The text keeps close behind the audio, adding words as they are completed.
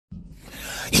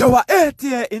Your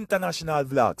 8-year international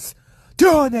vlogs.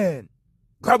 Tune in.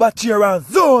 Grab a chair and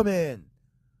zoom in.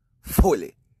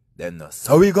 Fully. Then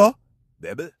so we go,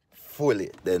 baby. Fully.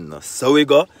 Then so we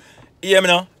go. Yeah, me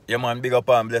now. Yeah, man, big up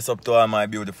and bless up to all my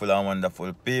beautiful and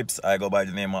wonderful peeps. I go by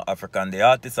the name of African the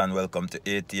Artist and welcome to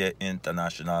 8-year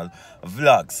international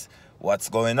vlogs. What's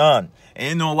going on? And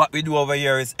you know what we do over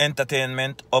here is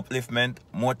entertainment, upliftment,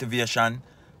 motivation,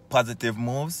 positive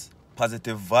moves,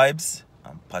 positive vibes,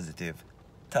 and positive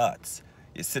thoughts.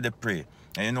 You see the pre.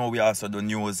 And you know we also do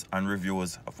news and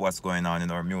reviews of what's going on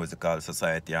in our musical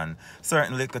society and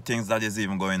certain little things that is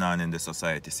even going on in the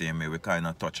society. Same way we kind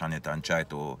of touch on it and try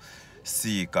to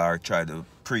seek or try to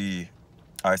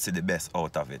or see the best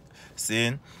out of it.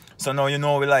 Seeing? So now you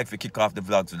know we like to kick off the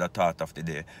vlogs with the thought of the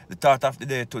day. The thought of the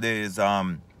day today is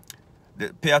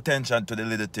pay attention to the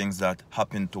little things that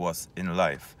happen to us in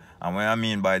life. And what I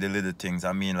mean by the little things,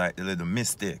 I mean like the little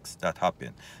mistakes that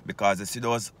happen. Because you see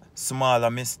those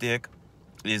smaller mistakes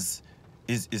is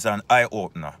an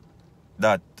eye-opener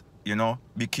that, you know,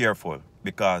 be careful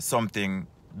because something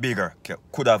bigger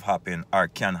could have happened or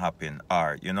can happen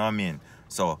or, you know what I mean?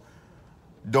 So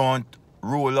don't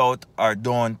rule out or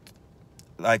don't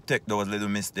like take those little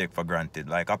mistakes for granted.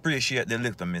 Like appreciate the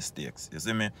little mistakes, you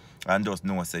see me? And just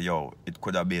know, say, yo, it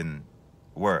could have been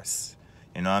worse.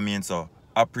 You know what I mean? So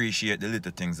appreciate the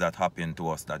little things that happen to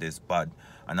us that is bad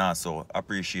and also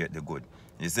appreciate the good.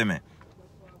 You see me?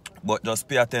 But just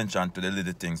pay attention to the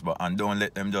little things and don't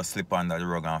let them just slip under the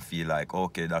rug and feel like,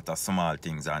 okay, that are small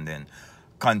things and then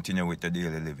continue with the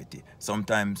daily livity.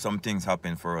 Sometimes some things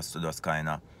happen for us to just kind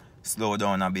of slow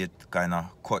down a bit, kind of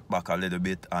cut back a little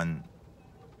bit and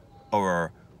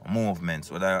our movements,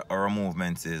 whether our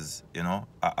movements is, you know,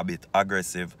 a bit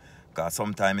aggressive, because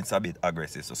sometimes it's a bit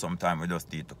aggressive, so sometimes we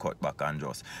just need to cut back and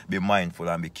just be mindful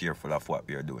and be careful of what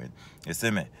we're doing. You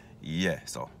see me? Yeah,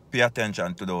 so pay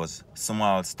attention to those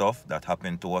small stuff that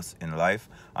happen to us in life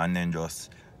and then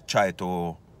just try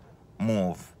to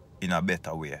move in a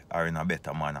better way or in a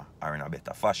better manner or in a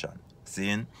better fashion.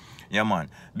 Seeing? Yeah, man.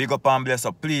 Big up and bless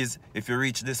up. Please, if you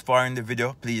reach this far in the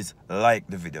video, please like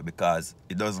the video because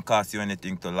it doesn't cost you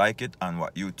anything to like it, and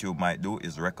what YouTube might do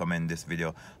is recommend this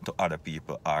video to other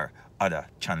people or other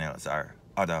channels or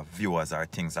other viewers or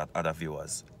things that other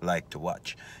viewers like to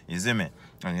watch. You see me?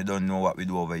 And you don't know what we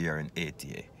do over here in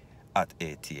ATA. At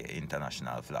ATA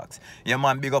International Vlogs. Yeah,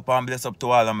 man, big up and bless up to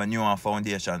all of my new and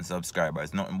foundation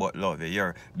subscribers. Nothing but love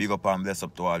here. Big up and bless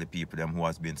up to all the people them who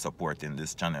has been supporting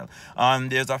this channel.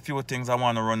 And there's a few things I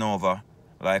want to run over.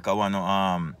 Like I want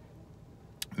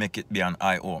to make it be an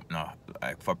eye-opener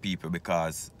like for people,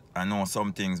 because I know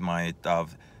some things might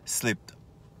have slipped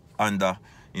under,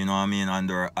 you know what I mean,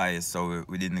 under our eyes, so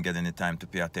we didn't get any time to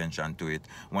pay attention to it.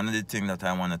 One of the things that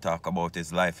I want to talk about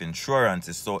is life insurance.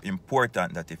 It's so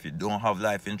important that if you don't have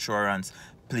life insurance,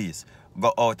 please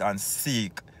go out and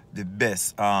seek the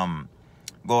best, go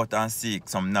out and seek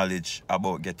some knowledge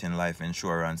about getting life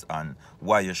insurance and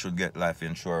why you should get life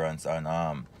insurance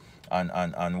and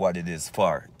what it is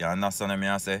for. You understand what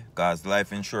I say? Because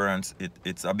life insurance,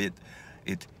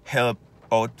 it helps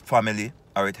out family,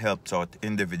 or it helps out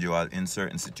individual in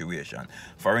certain situations.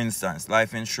 For instance,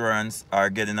 life insurance or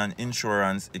getting an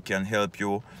insurance, it can help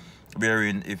you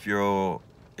wherein if you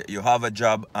have a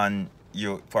job and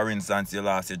you, for instance, you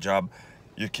lost your job,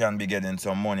 you can be getting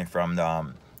some money from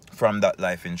that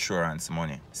life insurance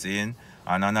money. Seeing?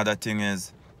 And another thing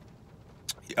is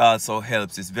it also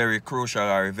helps, it's very crucial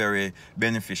or very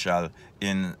beneficial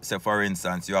in, say for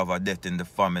instance, you have a death in the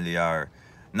family or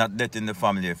not death in the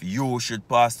family. If you should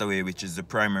pass away, which is the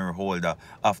primary holder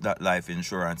of that life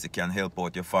insurance, it can help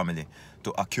out your family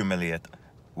to accumulate,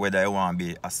 whether it want to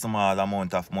be a small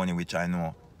amount of money, which I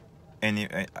know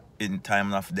in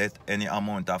time of death, any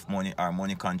amount of money or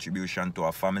money contribution to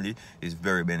a family is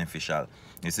very beneficial.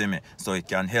 You see me? So it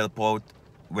can help out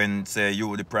when, say,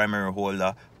 you, the primary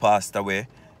holder, passed away.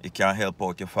 It can help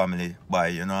out your family by,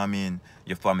 you know what I mean,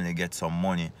 your family gets some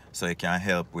money, so it can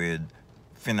help with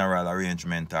funeral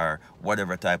arrangement or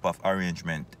whatever type of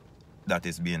arrangement that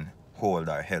is being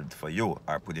held for you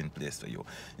or put in place for you.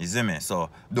 You see me?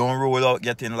 So don't rule out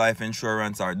getting life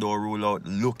insurance or don't rule out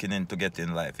looking into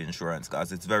getting life insurance,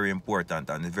 because it's very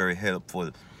important and it's very helpful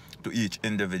to each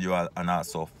individual and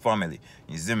also family.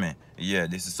 You see me? Yeah,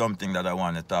 this is something that I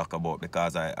want to talk about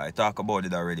because I talk about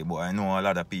it already, but I know a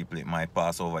lot of people it might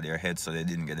pass over their heads, so they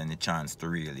didn't get any chance to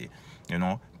really, you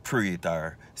know, pray it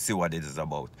or see what it is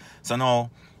about. So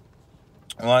now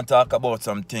I want to talk about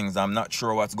some things. I'm not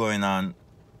sure what's going on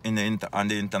in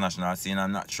the international scene.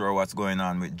 I'm not sure what's going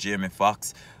on with Jamie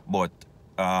Foxx, but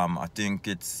I think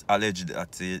it's alleged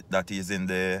that he's in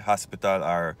the hospital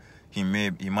or he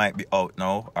might be out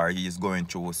now, or he is going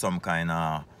through some kind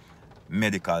of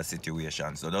medical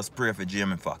situation. So just pray for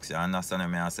Jamie Foxx. You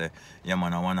understand me? I say, yeah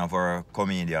man, one of our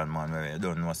comedian man where you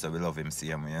don't know, so we love him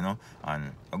same way, you know.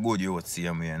 And a good youth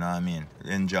same way, you know what I mean?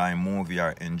 Enjoy movie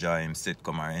or enjoy him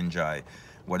sitcom or enjoy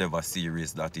whatever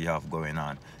series that he have going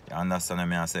on. You understand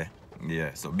me? I say,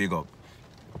 yeah, so big up.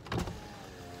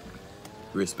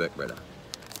 Respect, brother.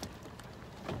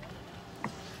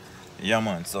 Yeah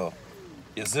man, so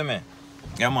you see me?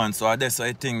 Yeah man, so that's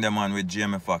the thing the man with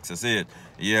Jamie Foxx, you see it?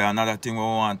 Yeah, another thing we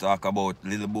want to talk about,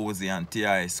 Lil Boosie and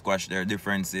T.I. squash their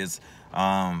differences.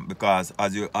 Because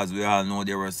as we all know,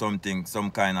 there was some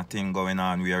kind of thing going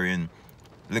on wherein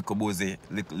Little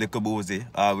Boosie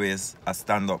always a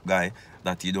stand-up guy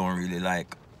that he don't really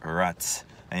like rats.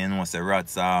 And you know, say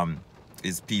rats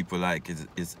is people like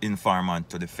is informant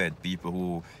to the Fed, people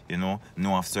who, you know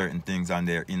of certain things and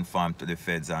they're informed to the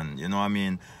Feds. And you know what I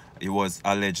mean, it was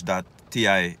alleged that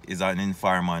T.I. is an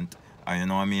informant, and you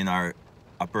know what I mean, or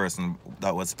a person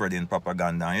that was spreading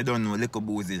propaganda. And you don't know, Little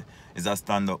Boosie is a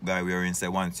stand-up guy where he say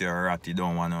once you're a rat, he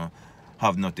don't want to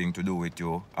have nothing to do with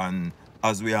you. And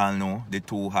as we all know, the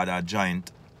two had a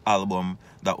giant album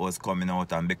that was coming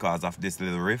out, and because of this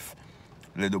little riff,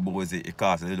 it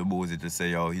caused Little Boosie to say,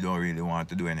 yo, he don't really want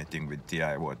to do anything with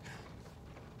T.I. But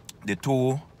the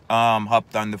two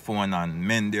hopped on the phone and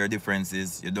mend their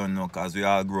differences. You don't know, because we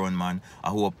all grown, man. I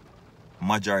hope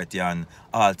majority and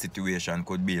all situation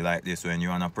could be like this. When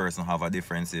you and a person have a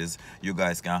differences, you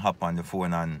guys can hop on the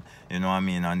phone and, you know what I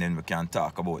mean, and then we can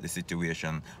talk about the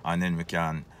situation, and then we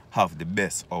can have the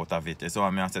best out of it. So I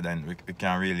mean, I said, then we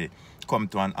can really come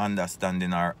to an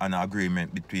understanding or an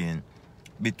agreement between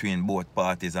both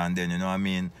parties, and then, you know what I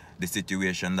mean, the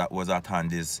situation that was at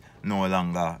hand is no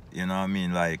longer, you know what I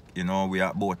mean, like, you know, we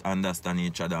are both understand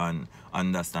each other and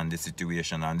understand the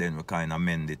situation, and then we kind of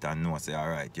mend it and know, say, all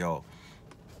right, yo,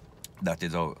 that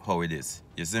is how it is.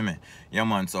 You see me? Yeah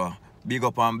man, so big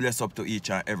up and bless up to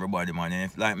each and everybody, man. And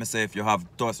if, like me say, if you have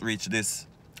just reached this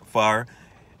far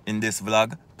in this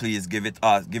vlog, please give it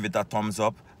a thumbs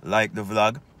up, like the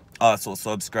vlog, also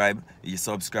subscribe. You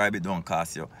subscribe, it don't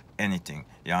cost you anything.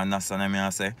 You understand what I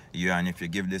say? Yeah, and if you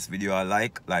give this video a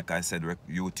like I said,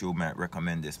 YouTube might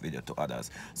recommend this video to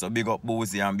others. So big up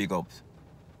Boosie and big up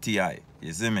T.I.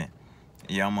 You see me?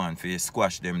 Yeah man, for you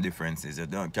squash them differences. You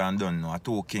don't know.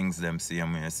 Two kings them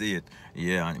same way, you see it?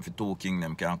 Yeah, and if the two kings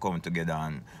them can come together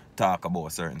and talk about a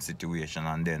certain situation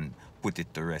and then put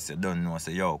it to rest. You don't know,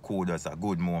 say, yo, cool, that's a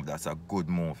good move, that's a good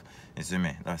move. You see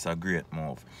me? That's a great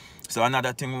move. So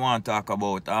another thing we want to talk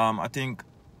about, I think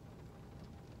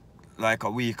like a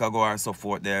week ago or so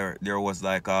forth, there was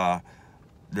like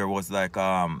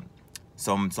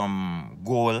some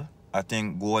goal, I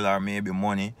think goal or maybe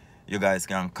money. You guys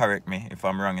can correct me if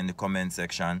I'm wrong in the comment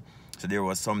section. So there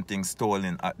was something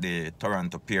stolen at the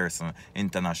Toronto Pearson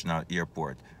International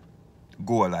Airport.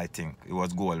 Gold, I think. It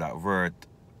was gold that worth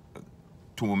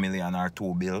 2 million or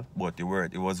 2 bill, but it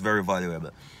was very valuable.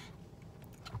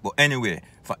 But anyway,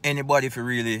 for anybody if you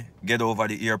really get over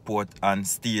the airport and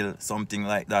steal something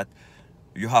like that,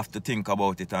 you have to think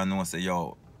about it and know, say,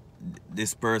 yo,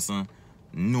 this person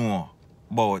know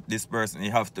about this person.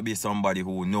 You have to be somebody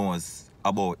who knows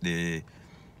about the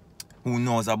who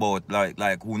knows about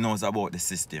the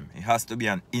system. It has to be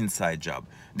an inside job.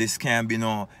 This can't be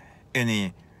no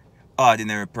any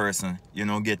ordinary person, you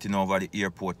know, getting over the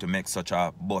airport to make such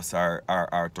a bus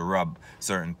or to rob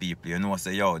certain people. You know,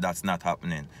 say, yo, that's not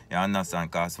happening. You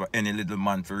understand? Because for any little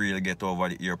man to really get over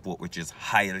the airport, which is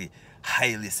highly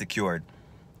secured,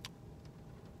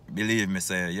 believe me,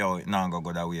 say, yo, it not gonna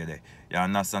go that way there. You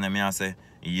understand me? I say,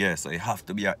 yeah, so it have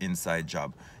to be an inside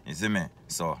job. You see me?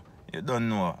 So you don't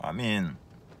know. I mean,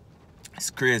 it's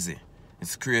crazy.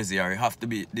 It's crazy. Or it have to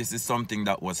be, this is something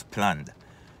that was planned.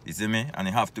 You see me? And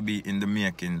it have to be in the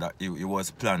making, that it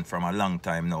was planned from a long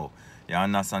time now. You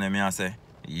understand me? I say,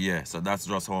 yeah. So that's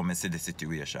just how I see the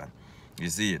situation. You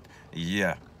see it?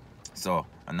 Yeah. So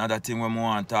another thing we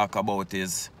want to talk about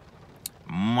is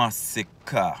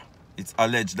massacre. It's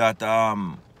alleged that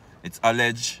I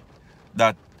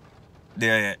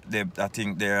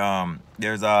think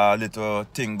there's a little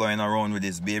thing going around with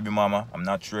his baby mama. I'm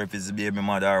not sure if it's the baby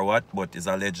mother or what, but it's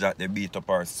alleged that they beat up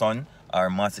our son, our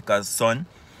Massacre's son.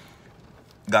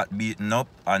 Got beaten up,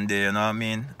 and they, you know what I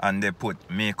mean, and they put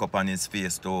makeup on his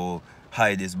face to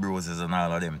hide his bruises and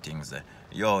all of them things.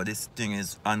 Yo, this thing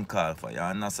is uncalled for. You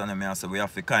understand me? So we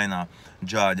have to kind of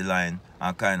draw the line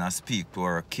and kind of speak to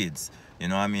our kids. You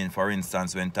know what I mean? For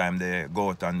instance, when time they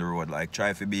go out on the road, like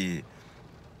try to be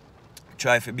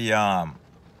you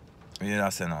know,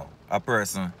 say now, a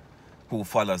person who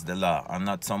follows the law and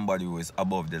not somebody who is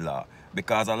above the law.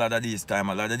 Because a lot of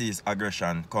these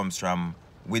aggression comes from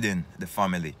within the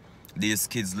family. These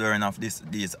kids learn of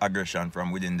these aggression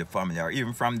from within the family or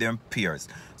even from their peers.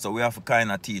 So we have to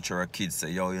kind of teach our kids,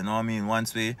 say, yo, you know what I mean?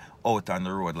 Once we out on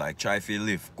the road, like, try to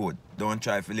live good. Don't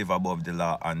try to live above the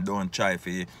law, and don't try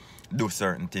to do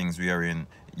certain things wherein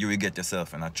you will get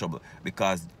yourself in a trouble,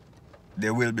 because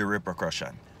there will be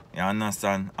repercussion. You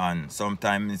understand? And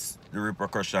sometimes it's the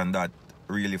repercussion that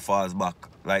really falls back.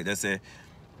 Like they say,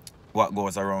 what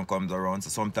goes around comes around. So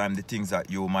sometimes the things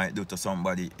that you might do to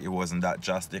somebody, it wasn't that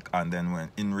drastic, and then when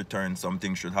in return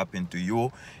something should happen to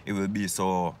you, it will be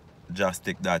so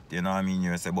drastic that, you know what I mean,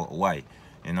 you say, but why?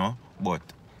 You know? But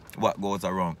what goes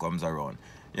around comes around.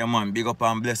 Yeah, man, big up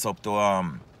and bless up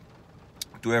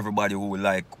to everybody who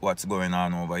like what's going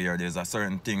on over here. There's a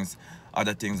certain things,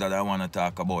 other things that I want to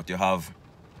talk about. You have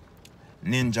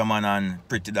Ninjaman and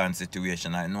Pretti Dan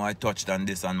situation. I know I touched on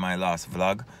this on my last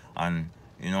vlog, and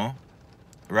you know,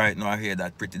 right now I hear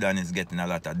that Pretti Dan is getting a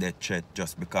lot of death threat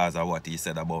just because of what he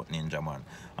said about Ninjaman.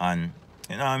 And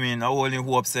you know what I mean, I only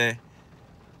hope say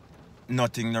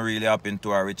nothing no really happened to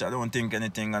her, which I don't think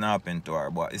anything gonna happen to her.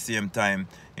 But at the same time,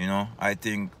 you know, I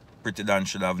think Pretti Dan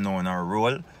should have known her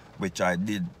role, which I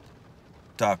did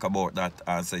talk about that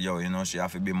and say, yo, you know, she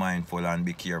have to be mindful and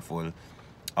be careful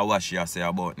of what she has to say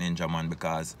about Ninjaman,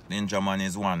 because Ninjaman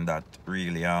is one that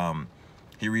really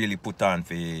he really put on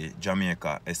for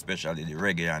Jamaica, especially the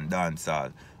reggae and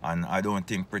dancehall. And I don't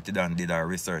think Pretti Dan did her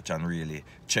research and really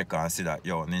check and see that,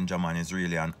 yo, Ninjaman is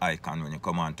really an icon when you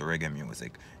come on to reggae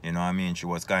music. You know what I mean? She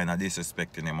was kind of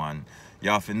disrespecting him, and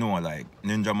you have to know, like,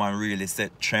 Ninjaman really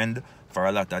set trend for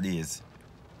a lot of these,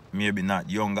 maybe not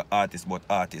younger artists, but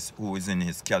artists who is in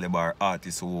his caliber,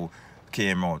 artists who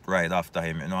came out right after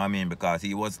him, you know what I mean? Because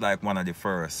he was like one of the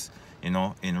first, you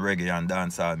know, in reggae and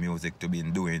dancehall music to be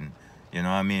doing, you know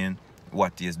what I mean,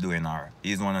 what he's doing. Or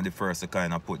he's one of the first to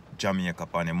kind of put Jamaica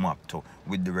on the map too,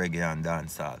 with the reggae and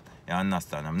dancehall. You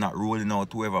understand? I'm not ruling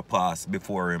out whoever passed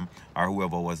before him or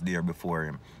whoever was there before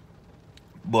him.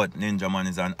 But Ninjaman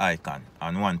is an icon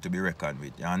and one to be reckoned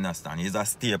with. You understand? He's a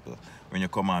staple when you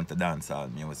come on to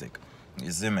dancehall music.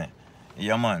 You see me?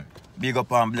 Yeah, man. Big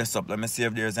up and bless up. Let me see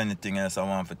if there's anything else I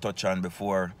want to touch on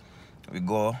before we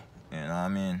go. You know what I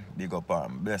mean? Big up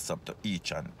and bless up to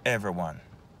each and everyone.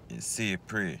 You see,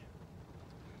 pray.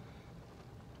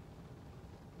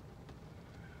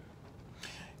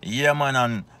 Yeah, man.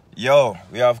 And yo,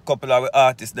 we have a couple of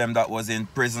artists them that was in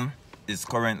prison. Is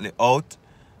currently out.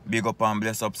 Big up and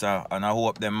bless up, sir. And I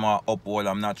hope them are uphold.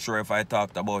 I'm not sure if I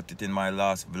talked about it in my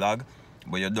last vlog,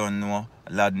 but you don't know,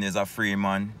 Ladden is a free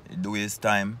man. He do his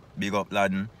time. Big up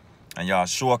Ladden. And yeah,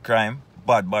 show crime.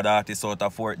 Bad artist out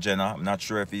of Fort Jenna. I'm not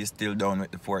sure if he's still down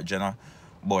with the Fort Jenna,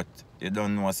 but you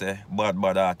don't know, say,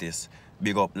 bad artist.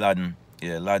 Big up Ladden.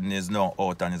 Yeah, Ladden is now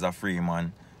out and is a free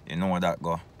man. You know that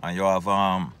go. And you have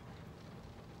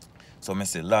so me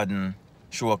say Ladden,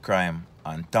 show crime,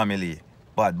 and Tommy Lee.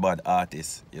 Bad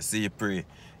artists. You see, pray.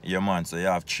 Yeah, man. So you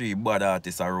have 3 bad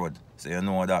artists on road. So you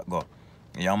know that go.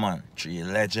 Yeah, man. 3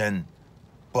 legend.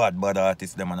 Bad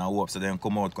artists them, and I hope so them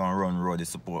come out and run road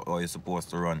how you're supposed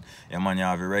to run. Yeah, man, you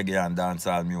have the reggae and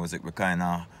dancehall music. We kind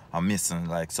of are missing,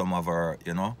 like, some of our,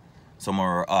 you know, some of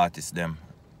our artists them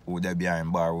who they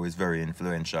behind bar who is very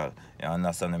influential. You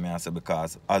understand what I say?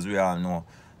 Because as we all know,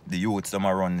 the youths them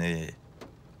are run the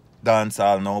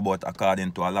dancehall now, but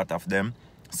according to a lot of them,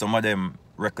 some of them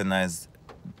recognize,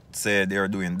 say they're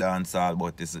doing dancehall,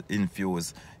 but it's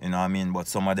infused, you know what I mean? But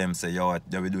some of them say, yo,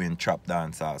 they're doing trap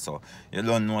dancehall. So you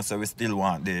don't know, so we still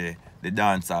want the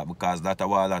dancehall, because that's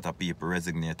what a lot of people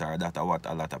resonate, or that's what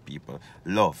a lot of people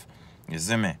love. You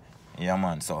see me? Yeah,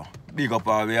 man. So big up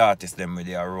all the artists them with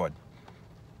their road.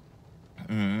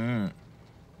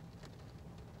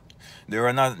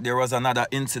 There was another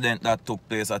incident that took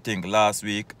place, I think, last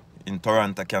week in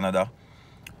Toronto, Canada,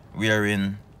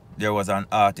 wherein there was an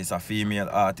artist, a female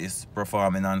artist,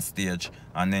 performing on stage,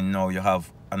 and then now you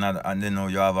have an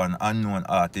unknown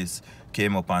artist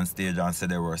came up on stage and said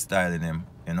they were styling him.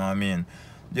 You know what I mean?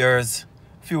 There's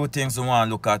few things we want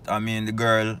to look at. I mean,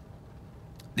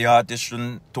 the artist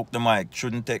shouldn't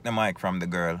take the mic from the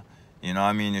girl. You know what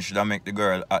I mean? You should have make the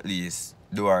girl at least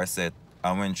do her set,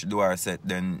 and when she do her set,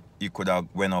 then he could have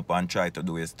went up and tried to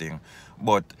do his thing.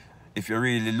 But if you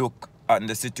really look at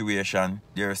the situation,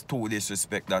 there's 2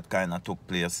 disrespect that kind of took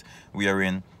place,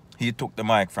 wherein he took the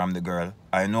mic from the girl.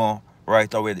 I know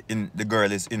right away the girl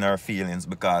is in her feelings,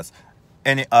 because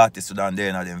any artist would have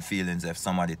them feelings if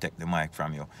somebody take the mic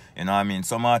from you. You know what I mean?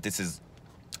 Some artists is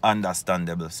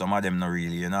understandable, some of them not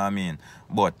really, you know what I mean?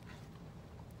 But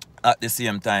at the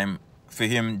same time, for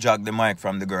him jog the mic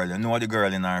from the girl. You know the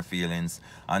girl in her feelings.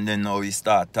 And then now he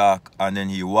start talk and then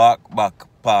he walk back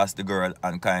past the girl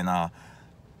and kind of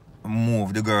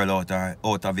move the girl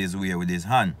out of his way with his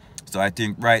hand. So I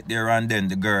think right there and then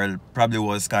the girl probably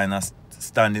was kind of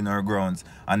standing her grounds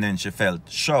and then she felt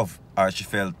shoved or she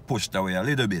felt pushed away a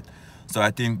little bit. So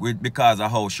I think because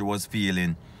of how she was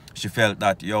feeling, she felt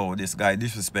that, yo, this guy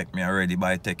disrespect me already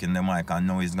by taking the mic and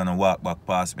now he's going to walk back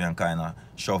past me and kind of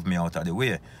shove me out of the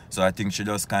way. So I think she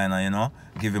just kind of, you know,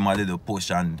 give him a little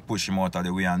push and push him out of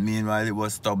the way. And meanwhile he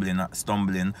was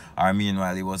stumbling or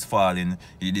meanwhile he was falling,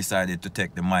 he decided to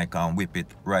take the mic and whip it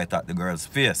right at the girl's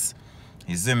face.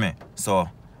 You see me? So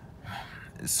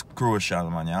it's crucial,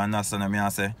 man. You understand what I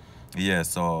say? Yeah,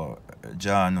 so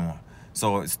John.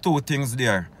 So it's two things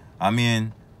there. I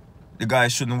mean, the guy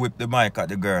shouldn't whip the mic at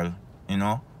the girl, you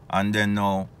know? And then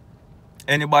now,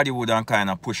 anybody wouldn't kind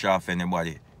of push off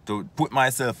anybody. To put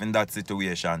myself in that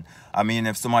situation. I mean,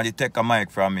 if somebody take a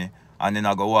mic from me and then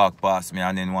I go walk past me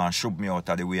and then want to shove me out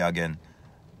of the way again,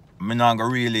 I'm not going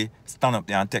to really stand up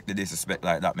there and take the disrespect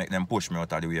like that, make them push me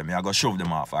out of the way. I go shove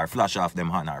them off or flash off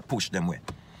them hand or push them away.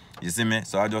 You see me?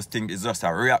 So I just think it's just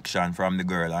a reaction from the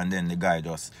girl and then the guy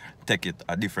just take it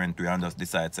a different way and just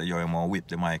decide, say, yo, I'm going to whip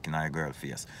the mic in her girl's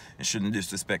face. You shouldn't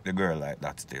disrespect the girl like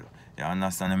that still. You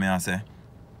understand what I say?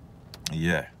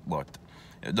 Yeah, but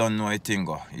you don't know a thing.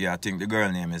 Yeah, I think the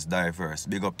girl name is Diverse.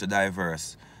 Big up to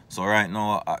Diverse. So right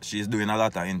now, she's doing a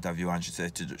lot of interview and she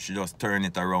said she just turn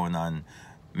it around and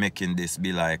making this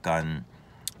be like an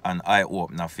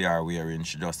eye-opener for her wherein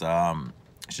she just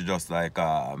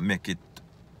like make it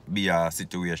be a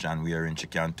situation wherein she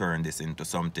can turn this into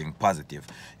something positive,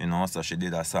 you know. So she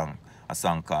did a song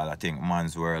called, I think,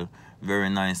 Man's World. Very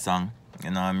nice song,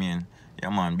 you know what I mean. Yeah,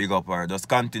 man, big up her. Just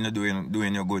continue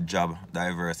doing your good job,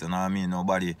 Diverse, you know what I mean.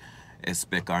 Nobody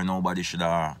expect or nobody should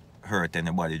hurt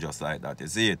anybody just like that, you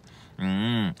see it.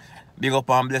 Big up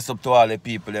and bless up to all the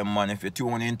people, man. If you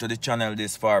tune into the channel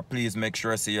this far, please make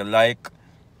sure you like.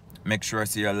 Make sure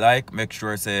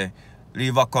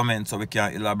leave a comment so we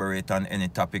can elaborate on any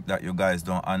topic that you guys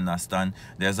don't understand.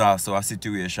 There's also a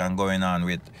situation going on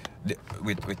with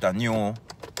a new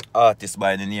artist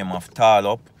by the name of Tall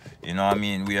Up. You know what I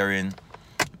mean? Wherein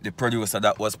the producer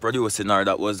that was producing her,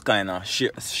 that was kind of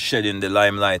shedding the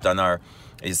limelight on her,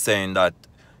 is saying that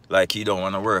like he don't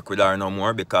want to work with her no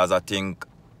more because I think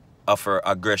of her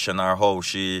aggression or how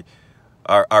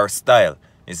her style.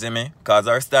 You see me? Because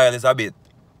her style is a bit,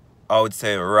 I would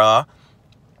say, raw.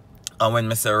 And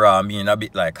when I say raw, I mean a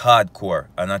bit like hardcore.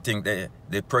 And I think the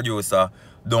producer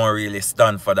don't really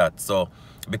stand for that. So,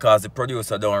 because the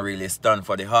producer don't really stand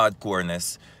for the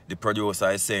hardcoreness, the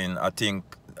producer is saying,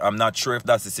 I'm not sure if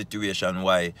that's the situation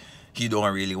why he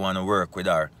don't really want to work with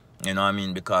her. You know what I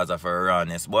mean? Because of her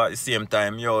rawness. But at the same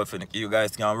time, yo, if you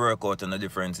guys can work out on the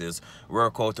differences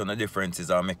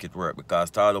and make it work.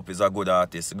 Because Tall Up is a good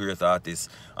artist, a great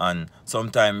artist. And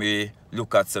sometimes we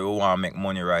look at say we want to make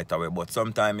money right away. But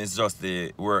sometimes it's just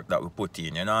the work that we put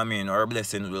in. You know what I mean? Our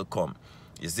blessings will come.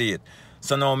 You see it?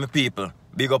 So now, my people,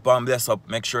 big up and bless up.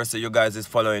 Make sure you guys is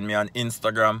following me on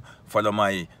Instagram. Follow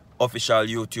my official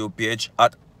YouTube page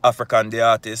at African the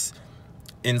Artist.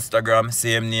 Instagram,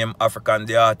 same name, African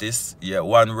the Artist. Yeah,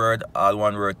 one word, all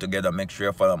one word together. Make sure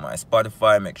you follow my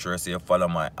Spotify. Make sure you follow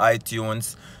my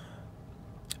iTunes,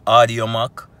 Audio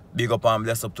Mac. Big up and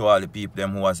bless up to all the people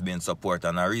who has been supporting.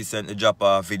 And I recently dropped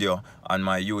a video on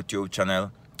my YouTube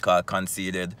channel called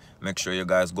Conceded. Make sure you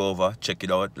guys go over, check it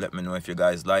out. Let me know if you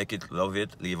guys like it, love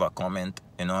it, leave a comment.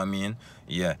 You know what I mean?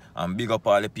 Yeah. And big up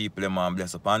all the people, man,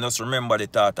 bless up. And just remember the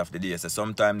thought of the day. So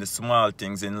sometimes the small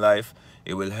things in life,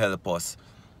 it will help us.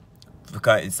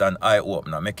 Because it's an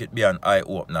eye-opener. Make it be an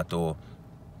eye-opener to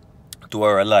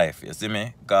our life. You see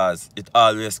me? Because it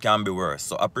always can be worse.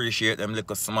 So appreciate them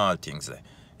little small things.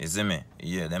 You see me?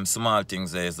 Yeah, them small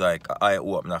things is like an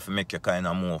eye-opener to make you kind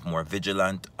of move more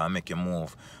vigilant and make you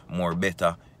move more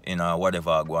better in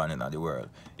whatever going on in the world.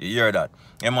 You hear that?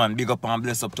 Yeah, man, big up and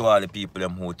bless up to all the people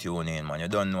who tune in, man. You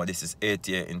don't know, this is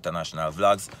 8th International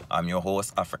Vlogs. I'm your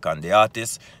host, African the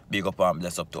Artist. Big up and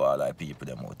bless up to all the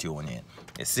people who tune in.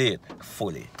 You see it?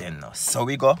 Fully. Then so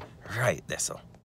we go right there, so.